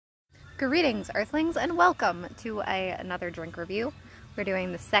Greetings, Earthlings, and welcome to another drink review. We're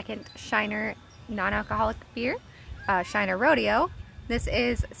doing the second Shiner non-alcoholic beer, Shiner Rodeo. This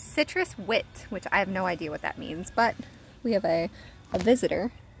is Citrus Wit, which I have no idea what that means, but we have a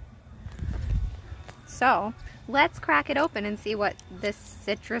visitor. So, let's crack it open and see what this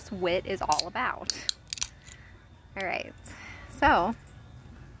Citrus Wit is all about. Alright, so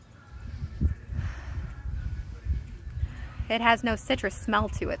it has no citrus smell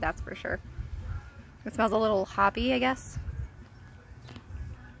to it, that's for sure. It smells a little hoppy, I guess.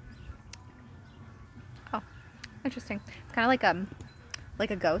 Oh, interesting. It's kind of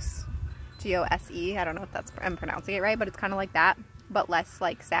like a Gose. G-O-S-E. I don't know if I'm pronouncing it right, but it's kind of like that, but less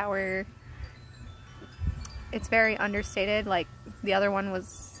like sour. It's very understated. Like the other one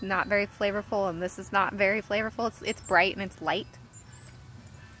was not very flavorful, and this is not very flavorful. It's bright and it's light,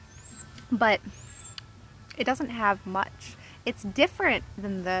 but it doesn't have much. It's different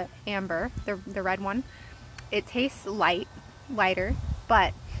than the amber, the red one. It tastes lighter,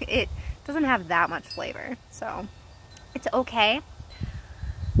 but it doesn't have that much flavor, so it's okay.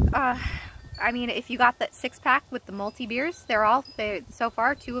 I mean, if you got that 6-pack with the multi beers, so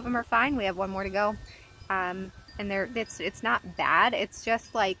far 2 of them are fine. We have 1 more to go, and it's not bad. It's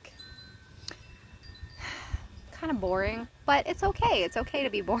just like kind of boring, but it's okay. It's okay to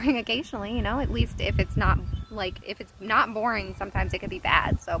be boring occasionally, you know, at least if it's not boring, sometimes it could be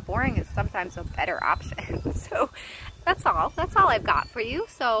bad. So boring is sometimes a better option. So that's all I've got for you.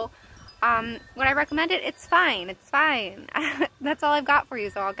 So would I recommend it? It's fine. That's all I've got for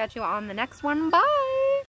you. So I'll catch you on the next one. Bye.